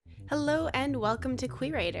Hello and welcome to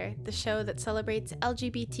Queerator, the show that celebrates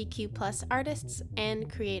LGBTQ plus artists and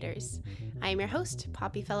creators. I am your host,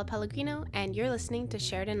 Poppy Fella Pellegrino, and you're listening to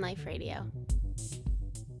Sheridan Life Radio.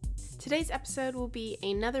 Today's episode will be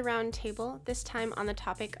another roundtable, this time on the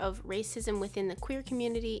topic of racism within the queer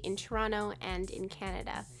community in Toronto and in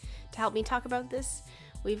Canada. To help me talk about this,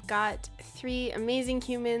 we've got three amazing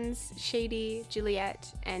humans, Shady,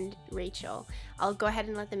 Juliet, and Rachel. I'll go ahead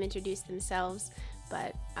and let them introduce themselves,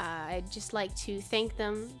 but I'd just like to thank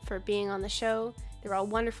them for being on the show. They're all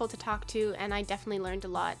wonderful to talk to, and I definitely learned a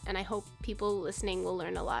lot, and I hope people listening will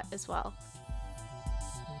learn a lot as well.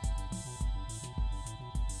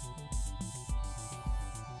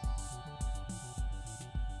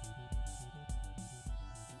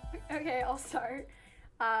 Okay, I'll start.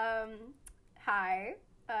 Hi,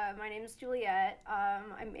 my name is Juliet.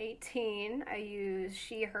 I'm 18. I use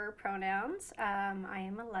she, her pronouns. I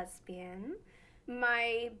am a lesbian.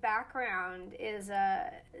 My background is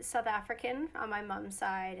South African on my mom's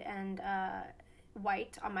side and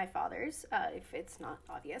white on my father's, if it's not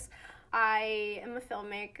obvious. I am a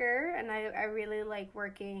filmmaker and I really like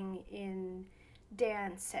working in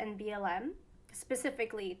dance and BLM,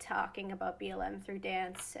 specifically talking about BLM through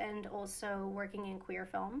dance and also working in queer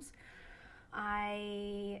films.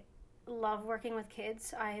 I love working with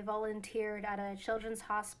kids. I volunteered at a children's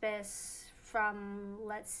hospice from,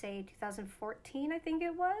 let's say, 2014, I think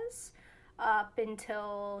it was, up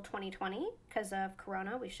until 2020 because of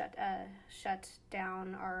Corona. We shut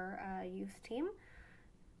down our youth team.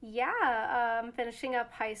 Yeah, finishing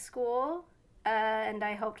up high school, and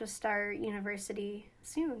I hope to start university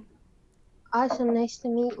soon. Awesome, nice to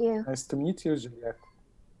meet you. Nice to meet you, Juliet.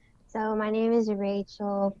 So my name is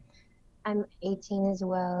Rachel. I'm 18 as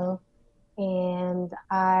well, and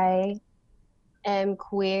I am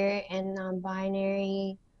queer and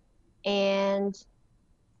non-binary, and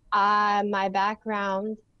my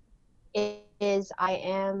background is I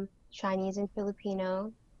am Chinese and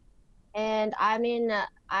Filipino, and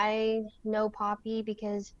I know Poppy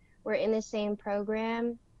because we're in the same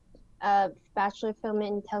program, Bachelor of Film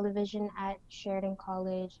and Television at Sheridan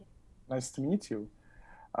College. Nice to meet you.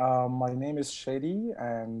 My name is Shady,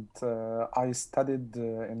 and I studied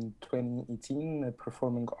in 2018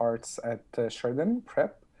 performing arts at Sheridan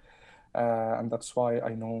Prep, and that's why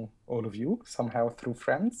I know all of you somehow through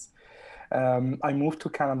friends. I moved to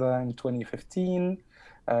Canada in 2015.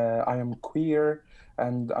 I am queer,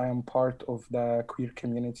 and I am part of the queer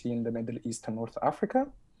community in the Middle East and North Africa.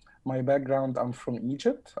 My background, I'm from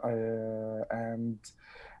Egypt, and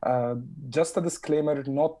just a disclaimer,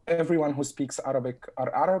 not everyone who speaks Arabic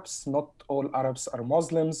are Arabs, not all Arabs are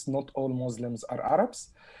Muslims, not all Muslims are Arabs.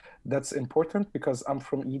 That's important because I'm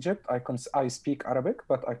from Egypt. I speak Arabic,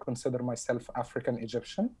 but I consider myself African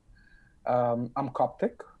Egyptian. I'm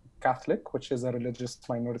Coptic, Catholic, which is a religious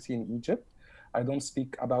minority in Egypt. I don't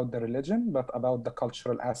speak about the religion, but about the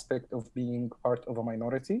cultural aspect of being part of a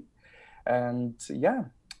minority. And yeah,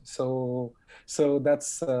 so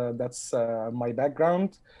that's my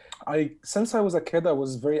background. Since I was a kid, I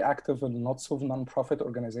was very active in lots of nonprofit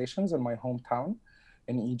organizations in my hometown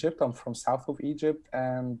in Egypt. I'm from south of Egypt,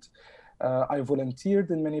 and I volunteered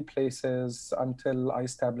in many places until I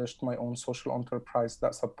established my own social enterprise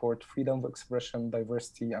that support freedom of expression,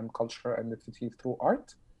 diversity, and cultural identity through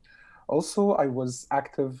art. Also, I was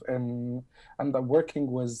active in and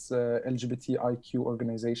working with LGBTIQ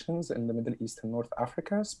organizations in the Middle East and North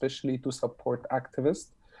Africa, especially to support activists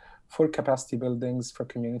for capacity buildings for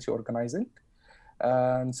community organizing.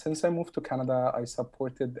 And since I moved to Canada, I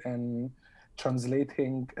supported in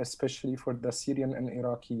translating, especially for the Syrian and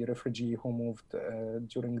Iraqi refugee who moved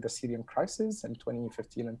during the Syrian crisis in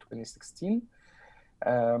 2015 and 2016.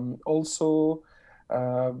 Also,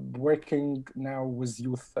 working now with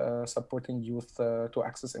youth, supporting youth to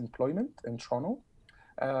access employment in Toronto,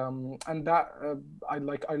 and that I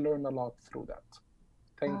learned a lot through that.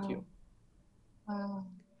 Thank you. Wow.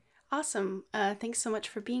 Awesome. Thanks so much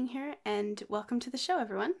for being here, and welcome to the show,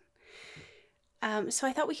 everyone. So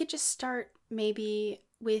I thought we could just start maybe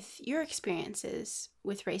with your experiences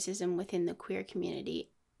with racism within the queer community.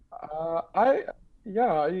 I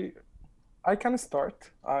can start.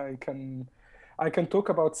 I can talk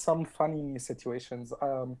about some funny situations.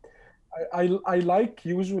 I like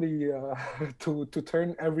usually to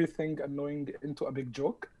turn everything annoying into a big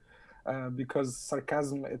joke because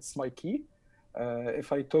sarcasm, it's my key.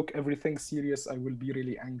 If I talk everything serious, I will be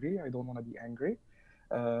really angry. I don't want to be angry.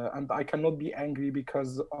 And I cannot be angry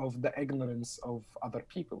because of the ignorance of other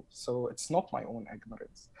people. So it's not my own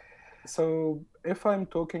ignorance. So if I'm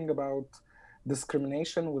talking about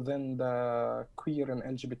discrimination within the queer and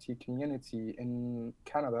LGBT community in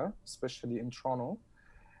Canada, especially in Toronto,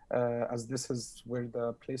 as this is where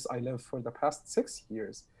the place I live for the past 6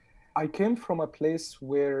 years. I came from a place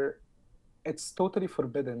where it's totally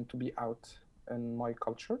forbidden to be out in my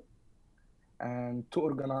culture and to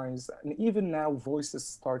organize. And even now, voices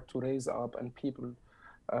start to raise up and people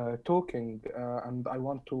talking. And I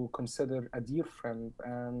want to consider a dear friend,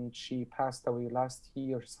 and she passed away last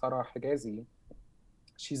year, Sarah Higazi.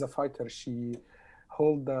 She's a fighter. She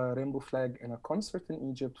held the rainbow flag in a concert in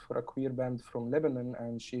Egypt for a queer band from Lebanon,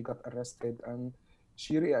 and she got arrested and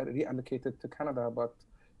she reallocated to Canada, but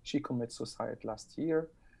she committed suicide last year.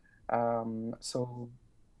 So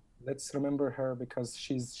let's remember her because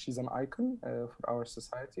she's an icon for our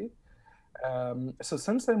society. So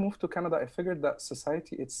since I moved to Canada, I figured that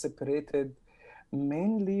society is separated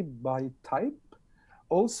mainly by type.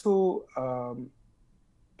 Also,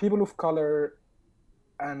 people of color,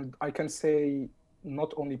 and I can say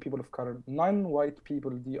not only people of color, non-white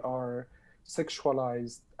people, they are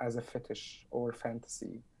sexualized as a fetish or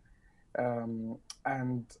fantasy.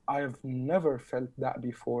 And I've never felt that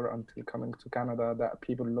before until coming to Canada, that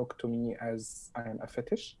people look to me as I am a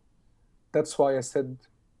fetish. That's why I said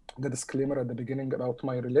the disclaimer at the beginning about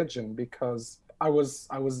my religion, because I was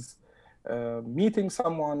meeting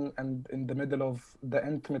someone, and in the middle of the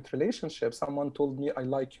intimate relationship, someone told me, I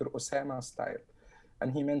like your Osama style.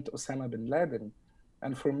 And he meant Osama bin Laden.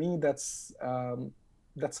 And for me, that's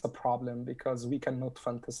a problem, because we cannot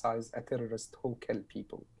fantasize a terrorist who kill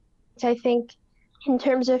people. I think in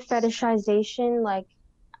terms of fetishization, like,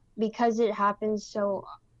 because it happens so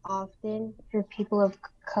often for people of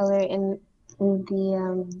color in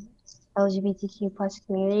the LGBTQ plus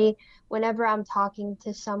community, whenever I'm talking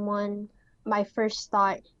to someone, my first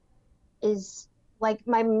thought is, like,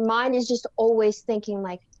 my mind is just always thinking,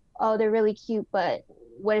 like, oh, they're really cute, but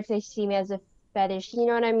what if they see me as a fetish? You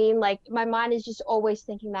know what I mean? Like, my mind is just always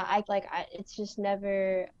thinking that. It's just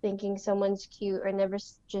never thinking someone's cute, or never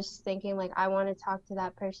just thinking, like, I want to talk to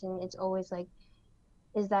that person. It's always like,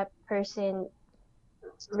 is that person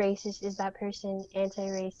racist? Is that person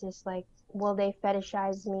anti-racist? Like, will they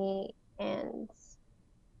fetishize me? And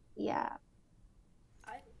yeah.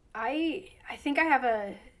 I think I have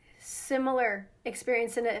a similar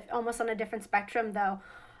experience in it, almost on a different spectrum, though.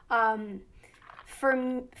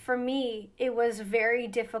 For me, it was very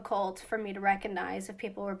difficult for me to recognize if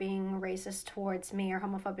people were being racist towards me or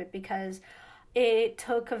homophobic, because it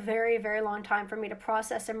took a very, very long time for me to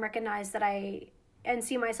process and recognize that and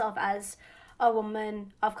see myself as a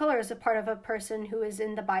woman of color, as a part of a person who is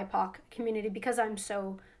in the BIPOC community, because I'm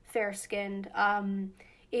so fair-skinned.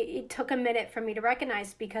 It took a minute for me to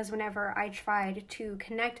recognize, because whenever I tried to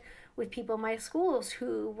connect with people in my schools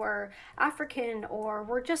who were African or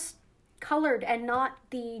were just colored and not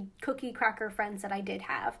the cookie cracker friends that I did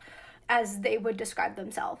have, as they would describe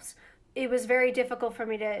themselves, it was very difficult for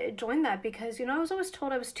me to join that, because, I was always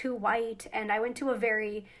told I was too white, and I went to a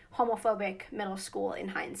very homophobic middle school. In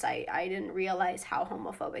hindsight, I didn't realize how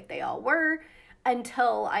homophobic they all were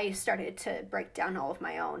until I started to break down all of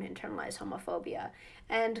my own internalized homophobia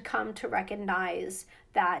and come to recognize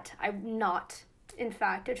that I'm not, in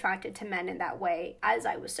fact, attracted to men in that way, as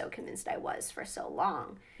I was so convinced I was for so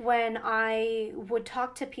long. When I would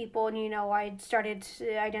talk to people and, I started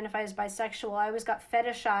to identify as bisexual, I always got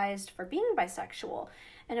fetishized for being bisexual.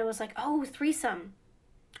 And it was like, oh, threesome.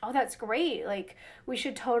 Oh, that's great. Like, we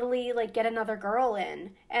should totally, get another girl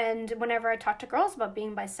in. And whenever I talked to girls about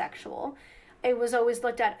being bisexual, it was always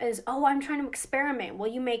looked at as, oh, I'm trying to experiment. Will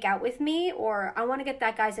you make out with me? Or I want to get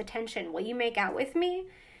that guy's attention. Will you make out with me?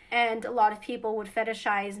 And a lot of people would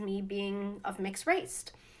fetishize me being of mixed race,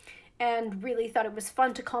 and really thought it was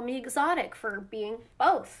fun to call me exotic for being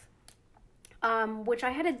both, which I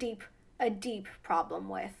had a deep problem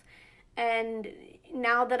with. And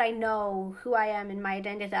now that I know who I am in my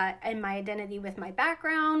identity with my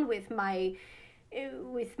background, with my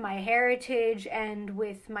heritage, and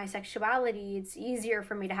with my sexuality, it's easier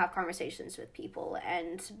for me to have conversations with people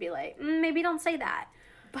and be like, maybe don't say that.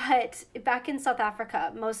 But back in South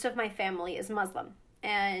Africa, most of my family is Muslim.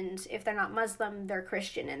 And if they're not Muslim, they're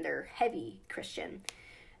Christian, and they're heavy Christian.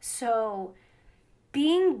 So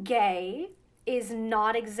being gay is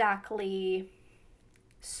not exactly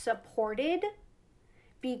supported,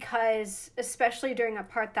 because especially during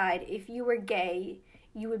apartheid, if you were gay,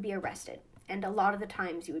 you would be arrested. And a lot of the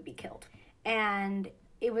times you would be killed. And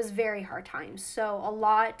it was very hard times. So a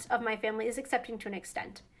lot of my family is accepting to an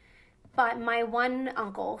extent. But my one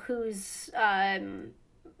uncle, who's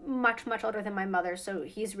much, much older than my mother, so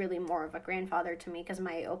he's really more of a grandfather to me, because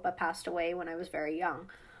my opa passed away when I was very young.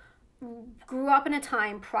 grew up in a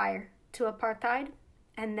time prior to apartheid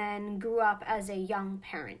and then grew up as a young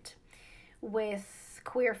parent with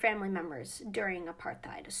queer family members during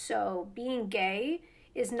apartheid. So being gay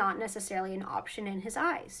is not necessarily an option in his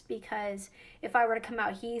eyes, because if I were to come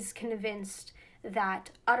out, he's convinced that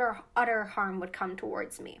utter harm would come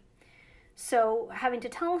towards me. So having to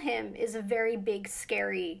tell him is a very big,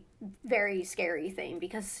 scary, very scary thing,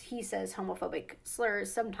 because he says homophobic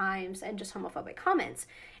slurs sometimes and just homophobic comments.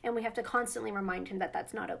 And we have to constantly remind him that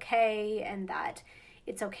that's not okay, and that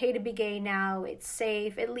it's okay to be gay now. It's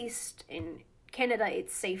safe, at least in Canada,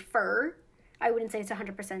 it's safer. I wouldn't say it's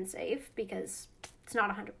 100% safe, because it's not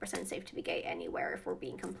 100% safe to be gay anywhere, if we're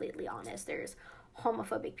being completely honest. There's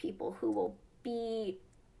homophobic people who will be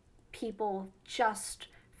people just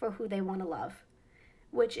for who they want to love,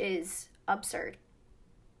 which is absurd.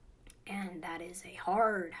 And that is a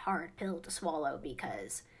hard, hard pill to swallow,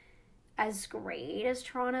 because as great as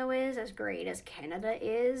Toronto is, as great as Canada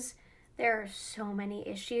is, there are so many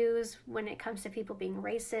issues when it comes to people being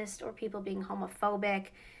racist or people being homophobic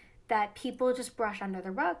that people just brush under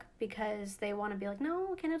the rug, because they want to be like,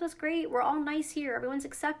 no, Canada's great, we're all nice here, everyone's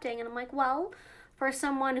accepting. And I'm like, well, for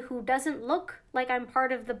someone who doesn't look like I'm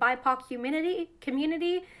part of the BIPOC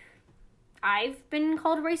community, I've been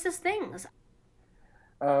called racist things.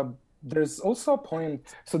 There's also a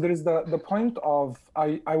point. So there is the point of,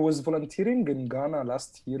 I was volunteering in Ghana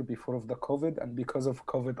last year before of the COVID, and because of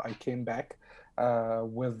COVID, I came back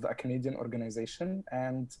with a Canadian organization.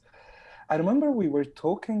 And I remember we were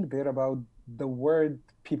talking there about the word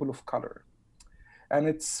people of color. And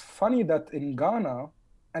it's funny that in Ghana,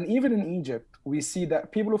 and even in Egypt, we see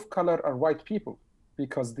that people of color are white people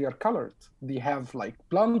because they are colored. They have like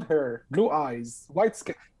blonde hair, blue eyes, white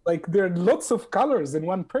skin. Like there are lots of colors in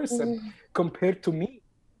one person compared to me.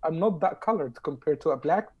 I'm not that colored compared to a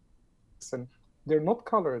black person. They're not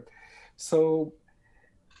colored. So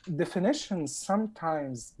definitions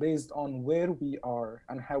sometimes based on where we are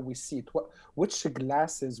and how we see it, which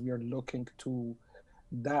glasses we are looking to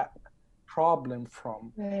that problem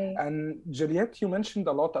from. Right. And Juliette, you mentioned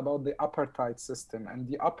a lot about the apartheid system and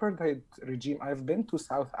the apartheid regime. I've been to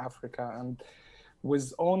South Africa, and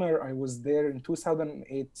with honor, I was there in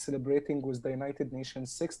 2008 celebrating with the United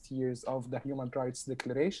Nations 60 years of the Human Rights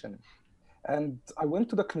Declaration. And I went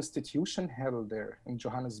to the Constitution Hill there in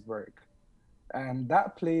Johannesburg. And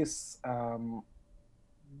that place,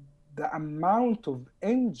 the amount of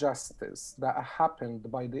injustice that happened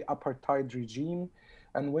by the apartheid regime,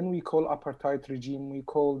 and when we call apartheid regime, we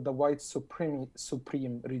call the white supreme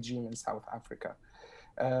regime in South Africa.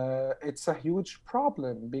 It's a huge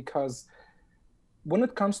problem, because when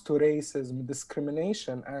it comes to racism,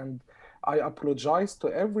 discrimination, and I apologize to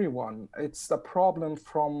everyone, it's a problem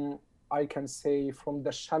from, I can say, from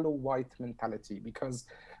the shallow white mentality, because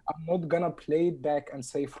I'm not gonna play it back and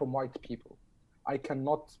say from white people. I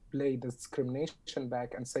cannot play discrimination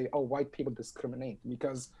back and say, oh, white people discriminate,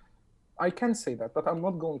 because I can say that, but I'm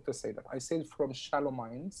not going to say that. I say it from shallow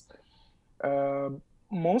minds.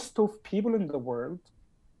 Most of people in the world,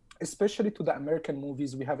 especially to the American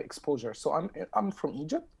movies, we have exposure. So I'm from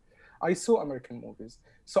Egypt. I saw American movies.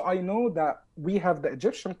 So I know that we have the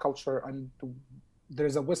Egyptian culture and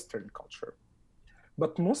there's a Western culture.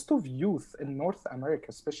 But most of youth in North America,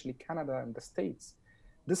 especially Canada and the States,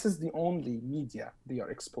 this is the only media they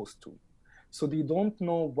are exposed to. So they don't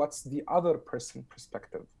know what's the other person's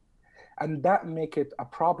perspective. And that make it a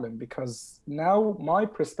problem, because now my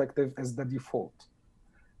perspective is the default.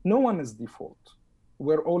 No one is default.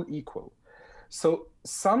 We're all equal. So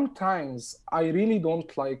sometimes I really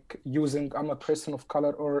don't like using I'm a person of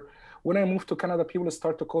color, or when I moved to Canada, people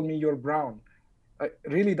start to call me you're brown.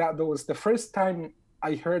 Really, that was the first time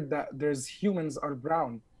I heard that there's humans are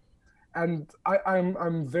brown. And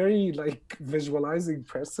I'm very like visualizing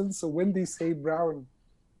person. So when they say brown,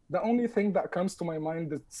 the only thing that comes to my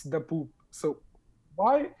mind is the poop. So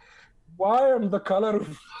why am the color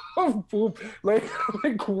of poop? Like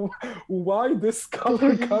why this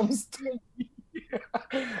color comes to me?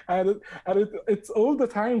 It's all the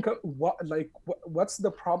time. What's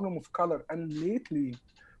the problem of color? And lately,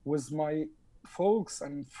 with my folks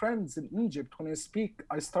and friends in Egypt, when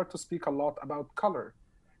I start to speak a lot about color.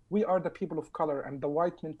 We are the people of color and the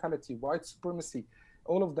white mentality, white supremacy,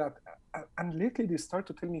 all of that. And lately they start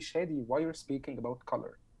to tell me, Shadi, why you're speaking about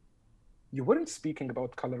color? You weren't speaking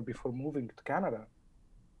about color before moving to Canada.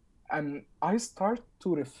 And I start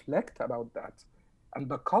to reflect about that. And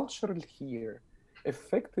the culture here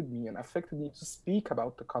affected me to speak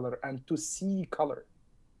about the color and to see color.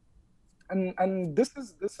 And this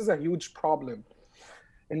is a huge problem.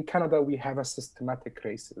 In Canada, we have a systematic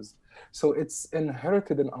racism. So it's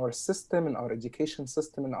inherited in our system, in our education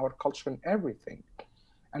system, in our culture, and everything.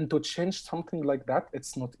 And to change something like that,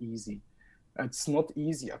 it's not easy. It's not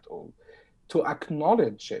easy at all. To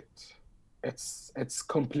acknowledge it, it's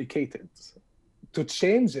complicated. To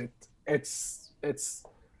change it, it's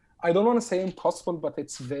I don't want to say impossible, but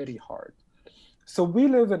it's very hard. So we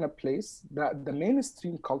live in a place that the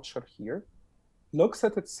mainstream culture here looks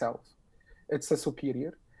at itself, it's a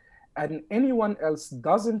superior, and anyone else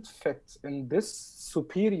doesn't fit in this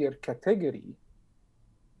superior category,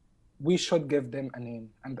 we should give them a name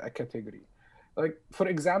and a category. Like, for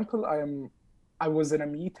example, I was in a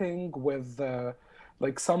meeting with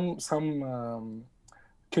like some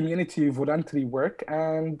community voluntary work,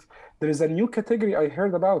 and there is a new category I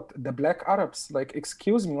heard about, the Black Arabs. Like,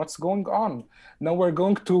 excuse me, what's going on? Now we're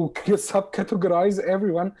going to subcategorize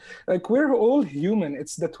everyone. Like, we're all human.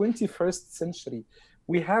 It's the 21st century.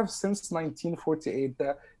 We have since 1948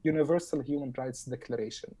 the Universal Human Rights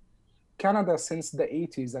Declaration. Canada since the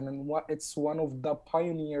 80s, and it's one of the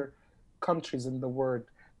pioneer countries in the world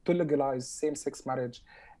to legalize same-sex marriage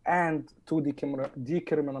and to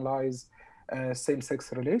decriminalize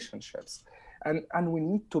same-sex relationships. And we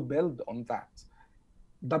need to build on that.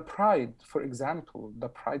 The Pride, for example, the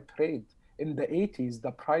Pride Parade, in the 80s,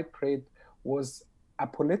 the Pride Parade was a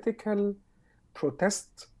political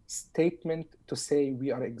protest statement to say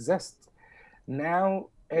we are exist. Now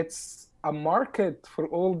it's a market for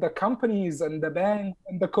all the companies and the banks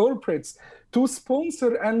and the corporates to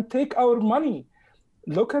sponsor and take our money.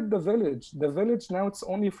 Look at the Village. The Village now, it's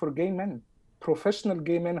only for gay men, professional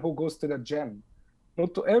gay men who goes to the gym,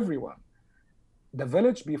 not to everyone. The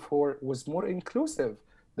Village before was more inclusive.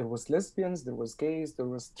 There was lesbians, there was gays, there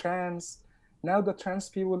was trans. Now the trans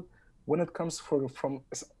people, when it comes from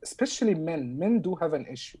especially men do have an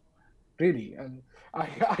issue, really. And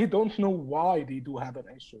I don't know why they do have an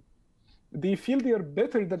issue. They feel they are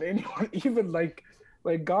better than anyone, even like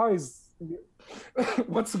guys,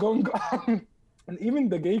 what's going on? And even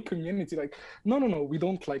the gay community, like, no, we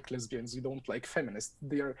don't like lesbians, we don't like feminists,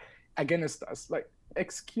 they are against us. Like,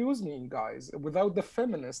 excuse me, guys, without the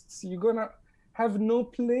feminists, you're gonna have no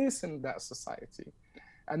place in that society.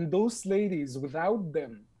 And those ladies, without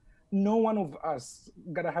them, no one of us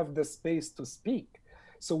gonna have the space to speak.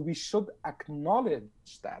 So we should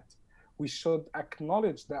acknowledge that. We should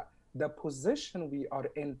acknowledge that the position we are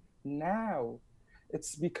in now,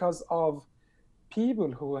 it's because of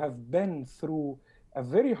people who have been through a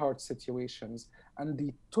very hard situations, and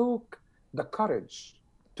they took the courage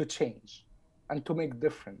to change and to make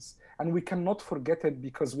difference. And we cannot forget it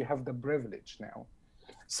because we have the privilege now.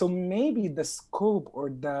 So maybe the scope or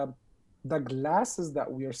the glasses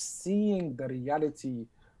that we are seeing the reality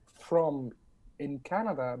from in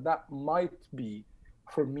Canada, that might be,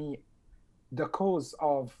 for me, the cause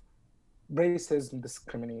of racism,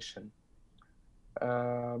 discrimination.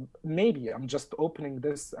 Maybe I'm just opening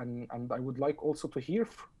this, and I would like also to hear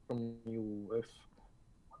from you what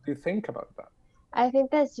do you think about that? I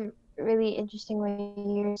think that's really interesting what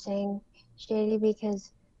you're saying, Shady,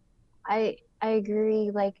 because I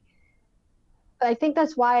agree. Like, I think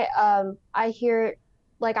that's why I hear,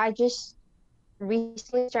 like, I just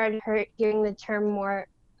recently started hearing the term more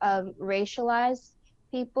racialized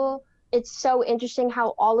people. It's so interesting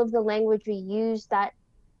how all of the language we use that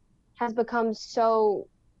has become so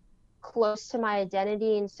close to my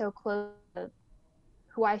identity and so close to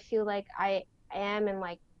who I feel like I am and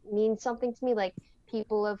like means something to me, like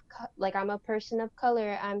people of like I'm a person of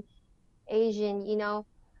color, I'm Asian, you know,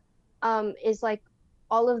 is like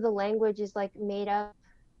all of the language is like made up,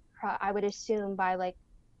 I would assume, by like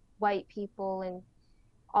white people, and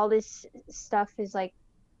all this stuff is like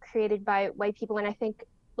created by white people. And I think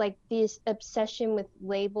like this obsession with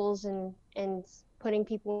labels and putting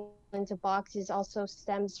people into boxes also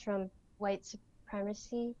stems from white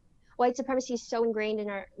supremacy. White supremacy is so ingrained in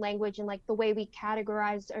our language, and like the way we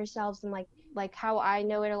categorize ourselves, and like how I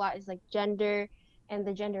know it a lot is like gender and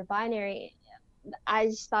the gender binary. I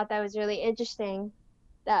just thought that was really interesting,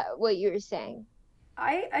 that what you were saying.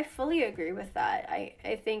 I fully agree with that.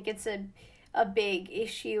 I think it's a big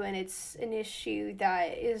issue, and it's an issue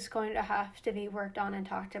that is going to have to be worked on and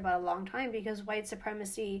talked about a long time, because white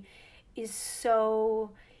supremacy is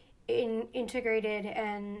so integrated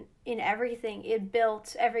and in everything. It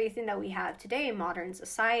built everything that we have today in modern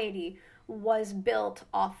society was built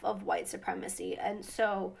off of white supremacy. And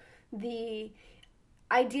so the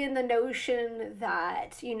idea and the notion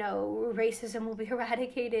that, you know, racism will be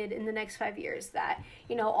eradicated in the next 5 years, that,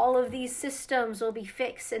 you know, all of these systems will be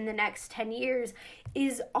fixed in the next 10 years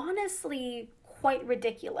is honestly quite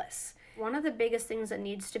ridiculous. One of the biggest things that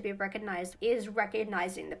needs to be recognized is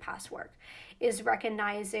recognizing the past work, is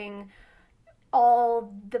recognizing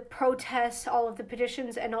all the protests, all of the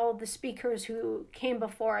petitions, and all of the speakers who came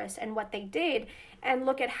before us and what they did, and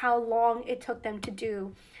look at how long it took them to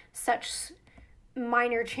do such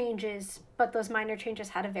minor changes, but those minor changes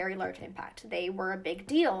had a very large impact. They were a big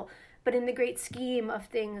deal, but in the great scheme of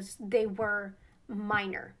things, they were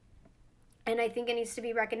minor. And I think it needs to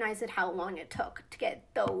be recognized at how long it took to get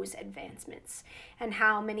those advancements and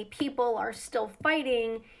how many people are still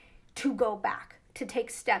fighting to go back, to take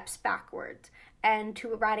steps backwards and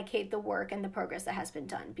to eradicate the work and the progress that has been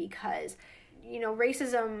done. Because, you know,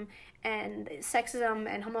 racism and sexism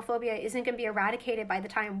and homophobia isn't going to be eradicated by the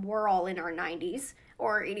time we're all in our 90s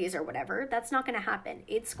or 80s or whatever. That's not going to happen.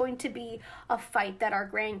 It's going to be a fight that our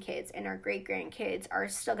grandkids and our great-grandkids are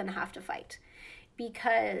still going to have to fight,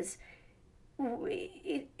 because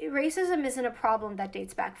racism isn't a problem that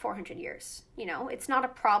dates back 400 years. You know, it's not a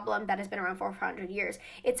problem that has been around for 400 years.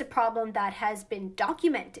 It's a problem that has been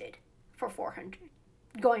documented for 400,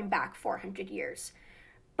 going back 400 years.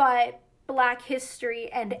 But Black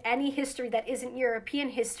history and any history that isn't European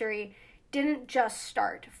history didn't just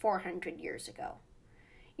start 400 years ago.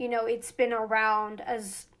 You know, it's been around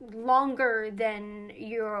as longer than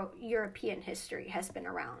European history has been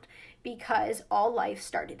around, because all life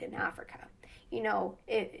started in Africa. You know,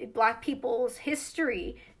 Black people's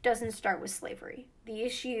history doesn't start with slavery. The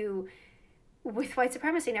issue with white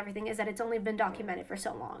supremacy and everything is that it's only been documented for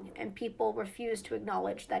so long, and people refuse to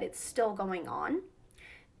acknowledge that it's still going on,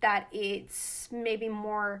 that it's maybe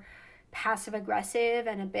more passive aggressive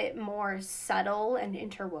and a bit more subtle and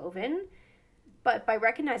interwoven. But by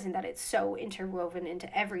recognizing that it's so interwoven into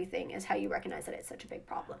everything is how you recognize that it's such a big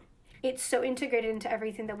problem. It's so integrated into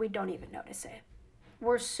everything that we don't even notice it.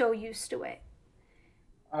 We're so used to it.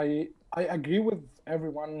 I agree with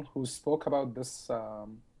everyone who spoke about this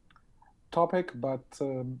topic, but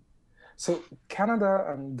so Canada,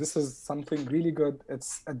 and this is something really good,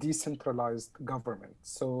 it's a decentralized government.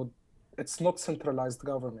 So it's not centralized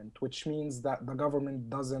government, which means that the government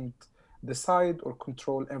doesn't decide or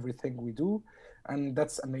control everything we do. And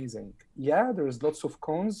that's amazing. Yeah, there's lots of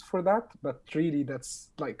cons for that, but really that's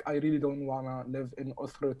like, I really don't want to live in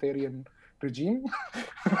authoritarian regime.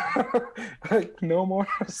 Like, no more.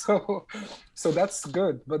 So that's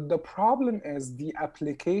good. But the problem is the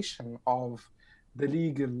application of the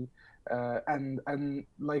legal and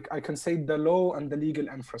like I can say the law and the legal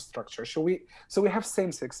infrastructure. So we have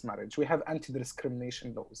same-sex marriage, we have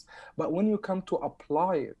anti-discrimination laws, but when you come to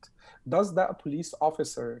apply it, does that police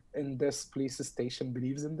officer in this police station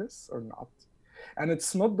believes in this or not? And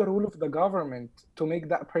it's not the role of the government to make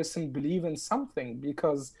that person believe in something,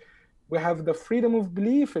 because we have the freedom of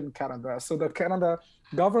belief in Canada. So the Canada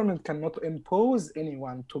government cannot impose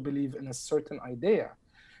anyone to believe in a certain idea.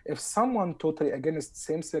 If someone totally against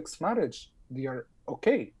same-sex marriage, they are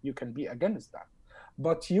okay, you can be against that.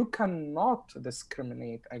 But you cannot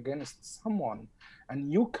discriminate against someone,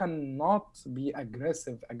 and you cannot be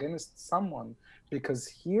aggressive against someone, because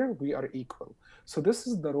here we are equal. So this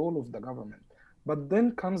is the role of the government. But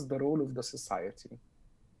then comes the role of the society.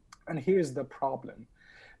 And here's the problem.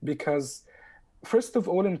 Because first of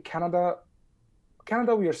all, in Canada,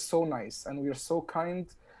 we are so nice and we are so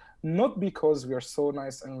kind. Not because we are so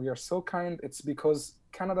nice and we are so kind, it's because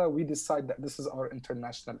Canada, we decide that this is our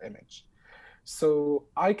international image. So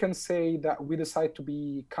I can say that we decide to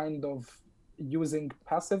be kind of using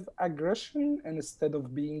passive aggression instead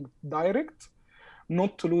of being direct,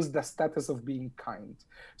 not to lose the status of being kind.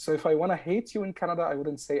 So if I want to hate you in Canada, I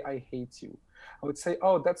wouldn't say I hate you. I would say,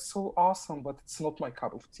 oh, that's so awesome, but it's not my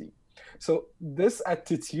cup of tea. So this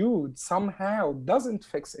attitude somehow doesn't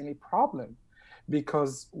fix any problem,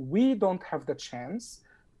 because we don't have the chance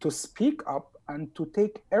to speak up and to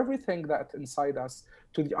take everything that inside us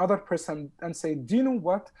to the other person and say, do you know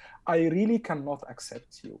what? I really cannot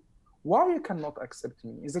accept you. Why you cannot accept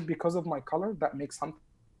me? Is it because of my color that makes something?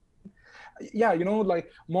 Yeah, you know,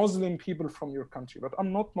 like Muslim people from your country, but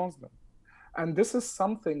I'm not Muslim. And this is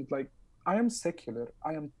something like, I am secular.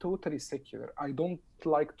 I am totally secular. I don't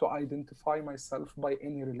like to identify myself by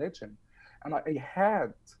any religion. And I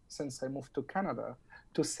had, since I moved to Canada,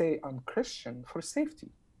 to say I'm Christian for safety.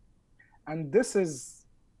 And this is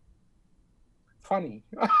funny.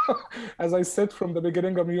 As I said from the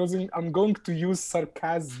beginning, I'm going to use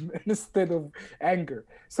sarcasm instead of anger.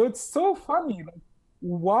 So it's so funny. Like,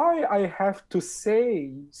 why I have to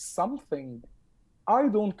say something? I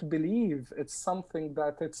don't believe it's something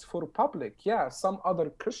that it's for public. Yeah, some other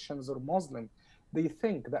Christians or Muslim, they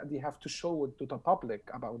think that they have to show it to the public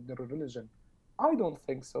about their religion. I don't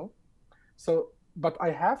think so. But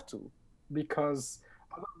I have to. because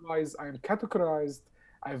otherwise I'm categorized,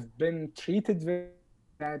 I've been treated very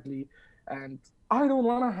badly, and I don't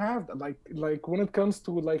want to have that. Like when it comes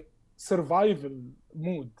to like survival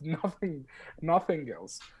mood, nothing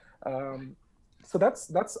else. Um, so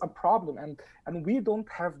that's a problem, and we don't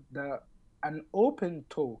have the an open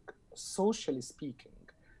talk, socially speaking,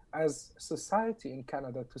 as society in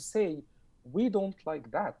Canada to say we don't like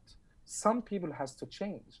that. Some people has to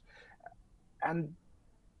change, and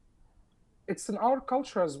it's in our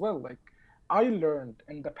culture as well. Like I learned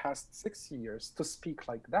in the past 6 years to speak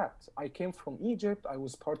like that. I came from Egypt. I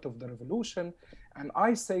was part of the revolution, and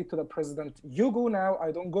I say to the president, "You go now.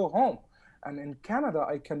 I don't go home." And in Canada,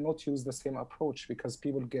 I cannot use the same approach because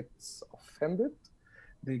people get offended,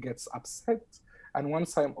 they get upset, and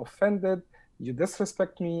once I'm offended, you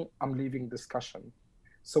disrespect me, I'm leaving discussion.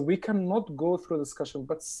 So we cannot go through discussion,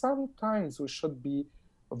 but sometimes we should be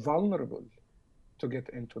vulnerable to get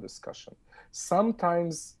into discussion.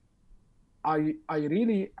 Sometimes I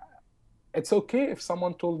really, it's okay if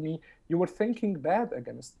someone told me you were thinking bad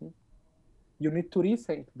against me. You need to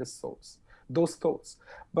rethink those thoughts.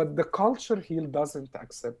 But the culture here doesn't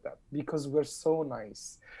accept that because we're so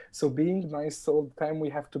nice. So being nice all the time, we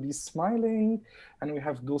have to be smiling and we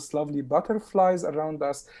have those lovely butterflies around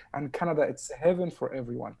us. And Canada, it's heaven for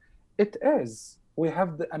everyone. It is. We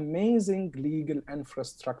have the amazing legal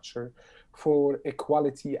infrastructure for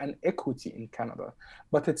equality and equity in Canada,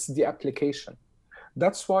 but it's the application.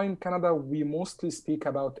 That's why in Canada, we mostly speak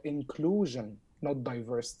about inclusion, not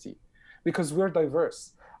diversity, because we're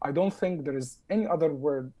diverse. I don't think there is any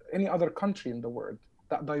other country in the world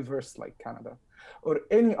that diverse like Canada, or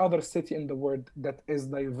any other city in the world that is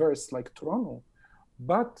diverse like Toronto.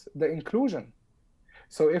 But the inclusion.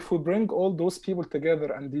 So if we bring all those people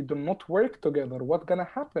together and they do not work together, what's gonna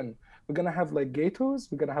happen? We're gonna have like ghettos,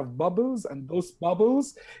 we're gonna have bubbles, and those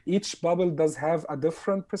bubbles, each bubble does have a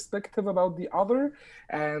different perspective about the other,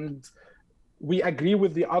 and we agree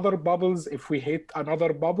with the other bubbles if we hate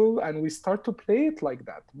another bubble, and we start to play it like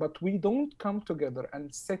that. But we don't come together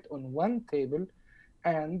and sit on one table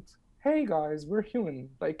and, hey guys, we're human.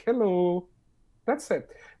 Like, hello. That's it.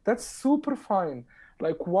 That's super fine.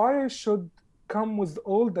 Like, why I should come with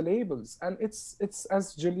all the labels? And it's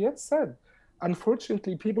as Juliet said,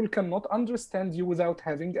 unfortunately, people cannot understand you without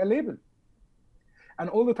having a label. And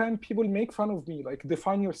all the time, people make fun of me, like,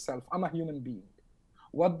 define yourself. I'm a human being.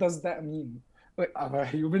 What does that mean? Like, I'm a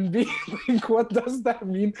human being. Like, what does that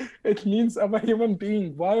mean? It means I'm a human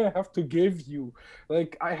being. Why I have to give you?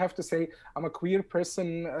 Like, I have to say I'm a queer person,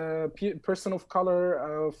 person of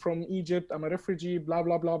color from Egypt. I'm a refugee. Blah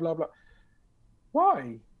blah blah blah blah.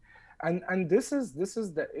 Why? And this is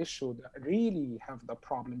the issue that really have the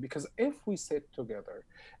problem, because if we sit together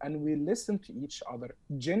and we listen to each other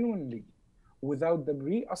genuinely without the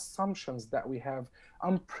re-assumptions that we have,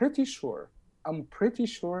 I'm pretty sure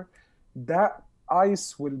that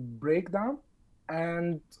ice will break down,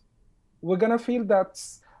 and we're gonna feel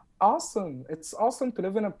that's awesome. It's awesome to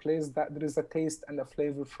live in a place that there is a taste and a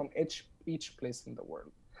flavor from each place in the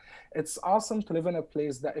world. It's awesome to live in a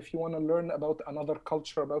place that if you want to learn about another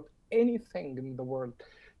culture, about anything in the world,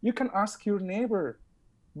 you can ask your neighbor.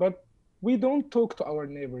 But we don't talk to our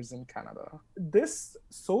neighbors in Canada. This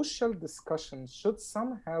social discussion should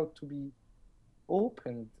somehow to be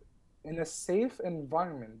opened in a safe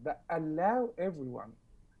environment that allow everyone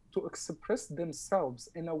to express themselves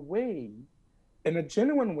in a way, in a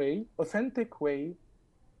genuine way, authentic way,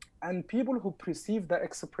 and people who perceive that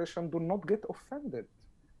expression do not get offended.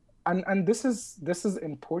 And this is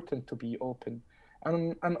important to be open.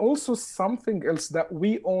 And also something else that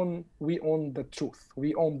we own the truth,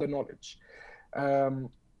 we own the knowledge. Um,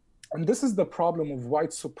 and this is the problem of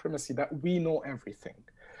white supremacy, that we know everything.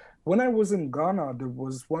 When I was in Ghana, there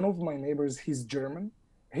was one of my neighbors, he's German,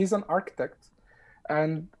 he's an architect,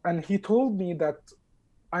 and he told me that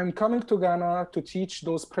I'm coming to Ghana to teach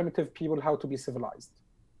those primitive people how to be civilized.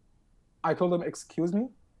 I told him, excuse me,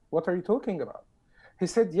 what are you talking about? He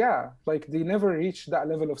said, yeah, like they never reached that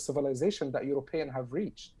level of civilization that European have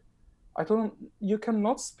reached. I told him, you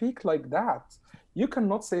cannot speak like that. You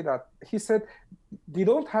cannot say that. He said, they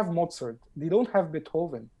don't have Mozart, they don't have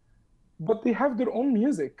Beethoven, but they have their own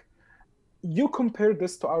music. You compare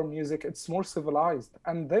this to our music, it's more civilized.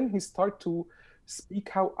 And then he started to speak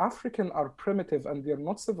how African are primitive and they're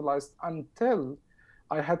not civilized, until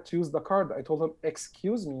I had to use the card. I told him,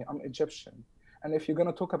 excuse me, I'm Egyptian. And if you're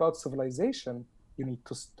going to talk about civilization, you need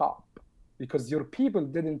to stop, because your people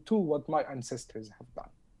didn't do what my ancestors have done.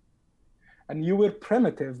 And you were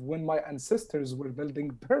primitive when my ancestors were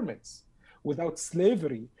building pyramids without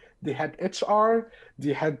slavery. They had HR,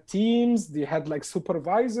 they had teams, they had like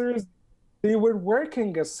supervisors. They were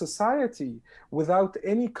working as society without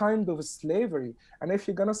any kind of slavery. And if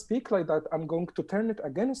you're going to speak like that, I'm going to turn it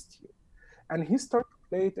against you. And he started to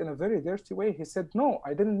play it in a very dirty way. He said, no,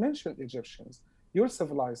 I didn't mention Egyptians. You're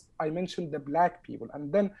civilized. I mentioned the black people.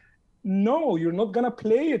 And then, no, you're not going to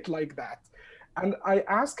play it like that. And I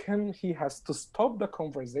asked him, he has to stop the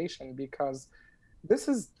conversation because this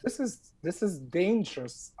is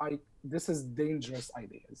dangerous. This is dangerous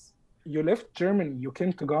ideas. You left Germany, you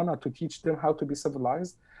came to Ghana to teach them how to be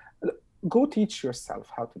civilized. Go teach yourself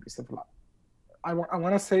how to be civilized. I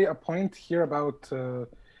want to say a point here about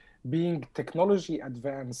being technology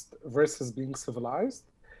advanced versus being civilized.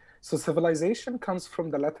 So civilization comes from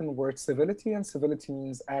the Latin word civility, and civility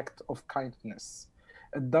means act of kindness.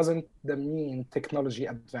 It doesn't mean technology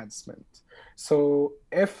advancement. So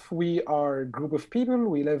if we are a group of people,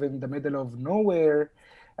 we live in the middle of nowhere,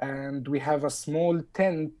 and we have a small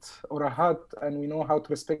tent or a hut, and we know how to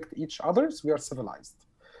respect each other's, we are civilized.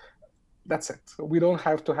 That's it. We don't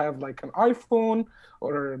have to have like an iPhone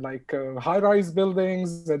or like high-rise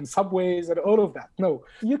buildings and subways and all of that. No,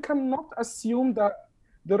 you cannot assume that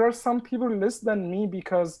there are some people less than me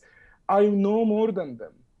because I know more than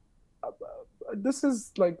them. This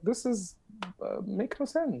is make no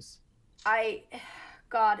sense.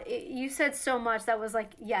 You said so much that was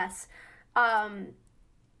like, yes.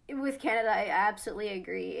 With Canada, I absolutely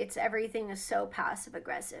agree. Everything is so passive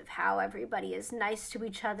aggressive. How everybody is nice to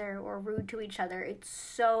each other or rude to each other. It's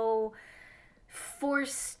so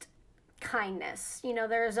forced kindness. You know,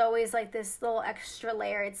 there's always like this little extra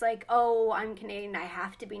layer. It's like, oh, I'm Canadian, I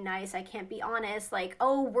have to be nice, I can't be honest. Like,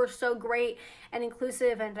 oh, we're so great and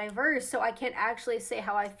inclusive and diverse, so I can't actually say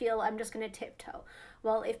how I feel, I'm just going to tiptoe.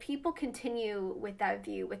 Well, if people continue with that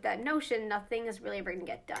view, with that notion, nothing is really ever going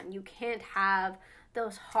to get done. You can't have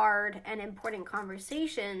those hard and important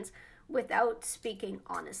conversations without speaking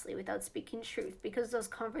honestly, without speaking truth, because those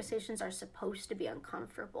conversations are supposed to be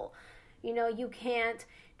uncomfortable. You know, you can't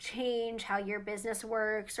change how your business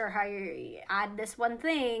works or how you add this one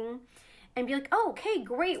thing and be like, oh, okay,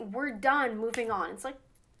 great, we're done, moving on. It's like,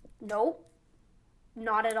 nope,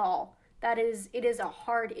 not at all. It is a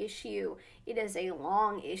hard issue. It is a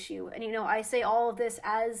long issue. And, you know, I say all of this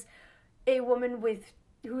as a woman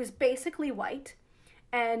who is basically white.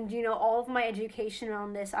 And, you know, all of my education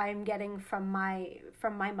on this I'm getting from my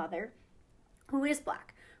mother, who is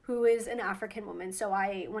black, who is an African woman. So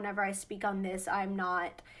whenever I speak on this, I'm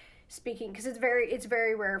not speaking, because it's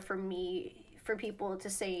very rare for people to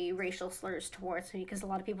say racial slurs towards me, because a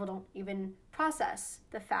lot of people don't even process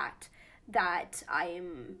the fact that I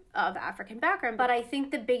am of African background. But I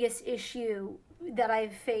think the biggest issue that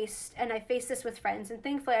I've faced, and I face this with friends, and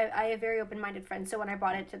thankfully I have very open-minded friends, so when I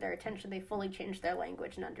brought it to their attention, they fully changed their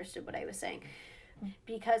language and understood what I was saying.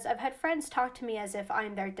 Because I've had friends talk to me as if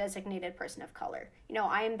I'm their designated person of color. You know,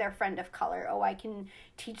 I am their friend of color. Oh, I can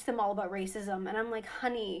teach them all about racism. And I'm like,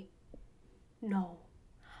 honey, no.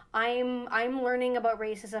 I'm learning about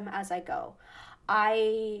racism as I go.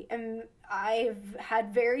 I've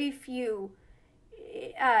had very few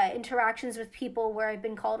interactions with people where I've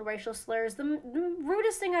been called racial slurs. The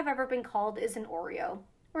rudest thing I've ever been called is an Oreo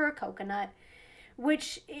or a coconut,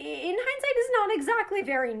 which in hindsight is not exactly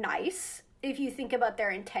very nice if you think about their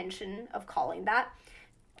intention of calling that.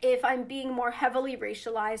 If I'm being more heavily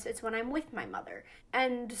racialized, it's when I'm with my mother.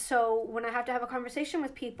 And so when I have to have a conversation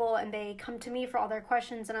with people and they come to me for all their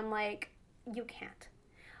questions and I'm like, you can't.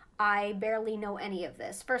 I barely know any of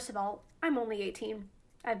this. First of all, I'm only 18.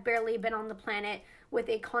 I've barely been on the planet with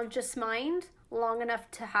a conscious mind long enough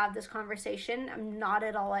to have this conversation. I'm not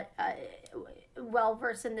at all well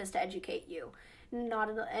versed in this to educate you. And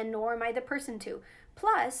nor am I the person to.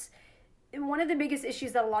 Plus, one of the biggest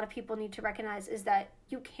issues that a lot of people need to recognize is that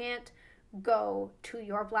you can't go to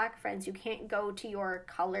your black friends, you can't go to your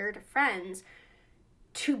colored friends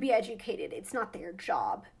to be educated. It's not their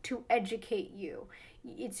job to educate you.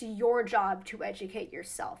 It's your job to educate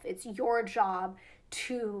yourself. It's your job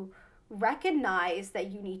to recognize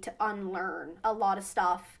that you need to unlearn a lot of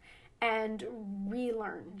stuff and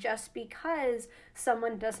relearn. Just because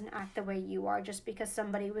someone doesn't act the way you are, just because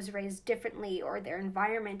somebody was raised differently or their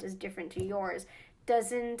environment is different to yours,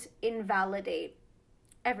 doesn't invalidate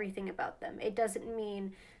everything about them. It doesn't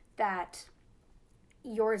mean that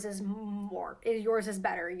yours is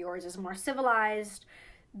better, yours is more civilized,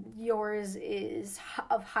 yours is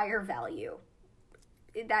of higher value.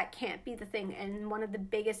 That can't be the thing. And one of the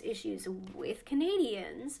biggest issues with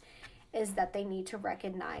Canadians is that they need to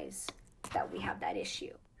recognize that we have that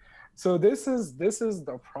issue. So this is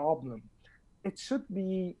the problem. It should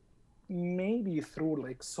be maybe through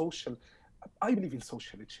like social. I believe in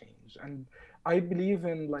social change, and I believe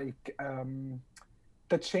in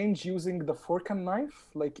the change using the fork and knife,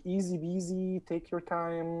 like easy peasy, take your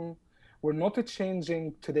time. We're not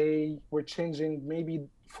changing today, we're changing maybe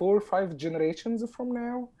 4 or 5 generations from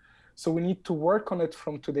now. So we need to work on it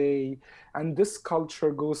from today. And this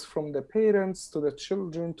culture goes from the parents to the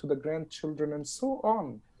children to the grandchildren and so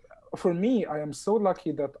on. For me, I am so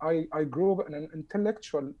lucky that I grew up in an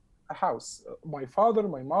intellectual house. My father,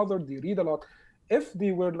 my mother, they read a lot. If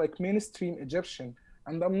they were like mainstream Egyptian,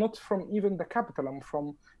 and I'm not from even the capital, I'm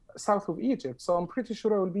from south of Egypt, so I'm pretty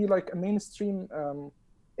sure I will be like a mainstream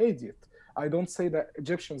idiot. I don't say that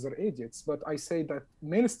Egyptians are idiots, but I say that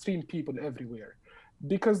mainstream people everywhere,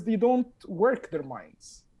 because they don't work their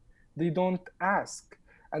minds, they don't ask,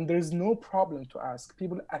 and there's no problem to ask.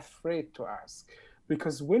 People are afraid to ask,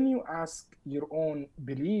 because when you ask your own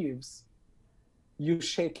beliefs, you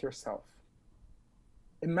shake yourself.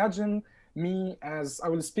 Imagine me as, I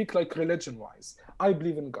will speak like religion wise. I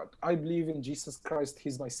believe in God. I believe in Jesus Christ.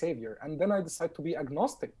 He's my savior. And then I decide to be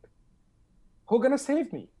agnostic. Who's gonna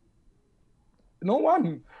save me? No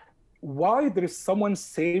one. Why there is someone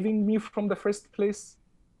saving me from the first place?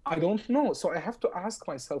 I don't know. So I have to ask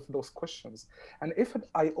myself those questions. And if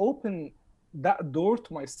I open that door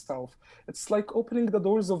to myself, it's like opening the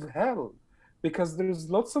doors of hell, because there's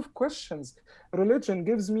lots of questions. Religion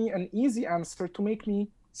gives me an easy answer to make me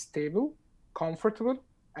stable, comfortable,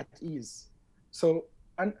 at ease. So,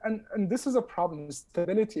 and this is a problem.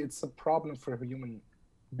 Stability, it's a problem for human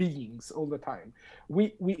beings all the time.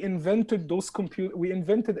 We invented we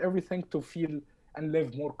invented everything to feel and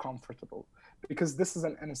live more comfortable, because this is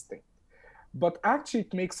an instinct. But actually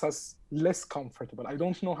it makes us less comfortable. I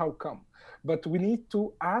don't know how come, but we need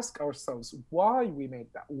to ask ourselves why we made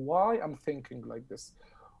that, why I'm thinking like this,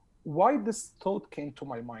 why this thought came to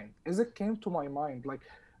my mind. Is it came to my mind like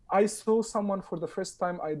I saw someone for the first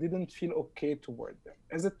time, I didn't feel okay toward them?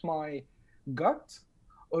 Is it my gut,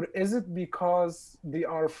 or is it because they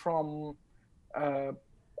are from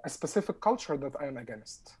a specific culture that I am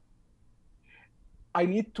against? I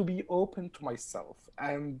need to be open to myself,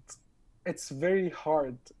 and it's very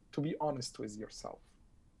hard to be honest with yourself.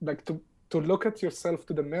 Like to look at yourself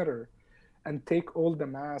to the mirror and take all the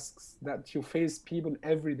masks that you face people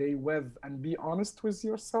every day with and be honest with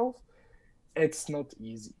yourself. It's not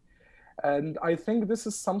easy. And I think this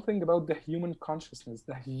is something about the human consciousness,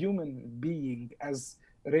 the human being as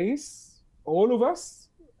race, all of us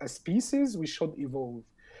as species, we should evolve.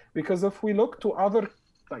 Because if we look to other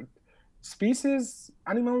like species,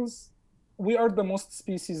 animals, we are the most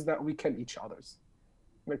species that we kill each others.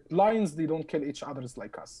 Like lions, they don't kill each others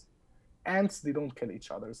like us. Ants, they don't kill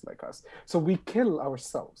each others like us. So we kill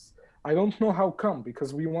ourselves. I don't know how come,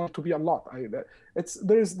 because we want to be a lot.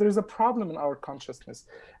 There's a problem in our consciousness,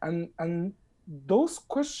 and those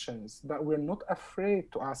questions that we're not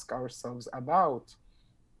afraid to ask ourselves about,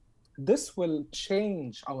 this will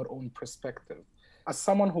change our own perspective. As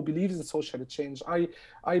someone who believes in social change,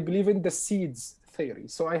 I believe in the seeds theory.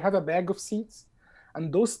 So I have a bag of seeds,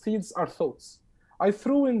 and those seeds are thoughts. I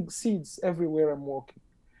throw in seeds everywhere I'm walking.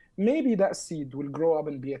 Maybe that seed will grow up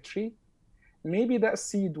and be a tree. Maybe that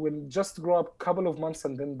seed will just grow up a couple of months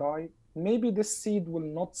and then die. Maybe this seed will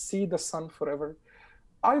not see the sun forever.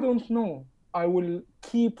 I don't know. I will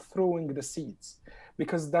keep throwing the seeds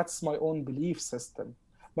because that's my own belief system.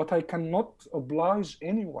 But I cannot oblige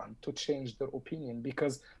anyone to change their opinion,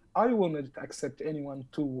 because I will not accept anyone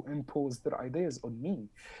to impose their ideas on me.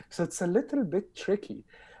 So it's a little bit tricky.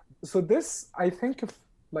 So this, I think, if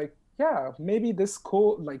like, yeah, maybe this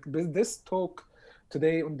this talk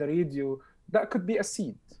today on the radio, that could be a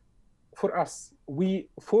seed for us. We,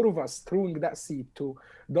 4 of us, throwing that seed to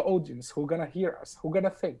the audience who are gonna hear us, who are gonna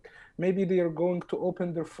think. Maybe they are going to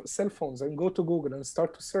open their cell phones and go to Google and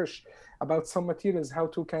start to search about some materials, how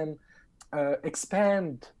to can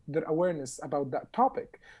expand their awareness about that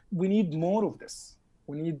topic. We need more of this.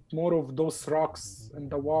 We need more of those rocks in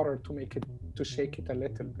the water to shake it a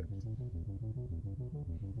little bit.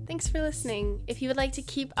 Thanks for listening. If you would like to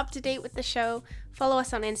keep up to date with the show, follow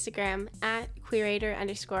us on Instagram at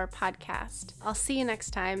queerator_podcast. I'll see you next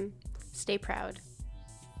time. Stay proud.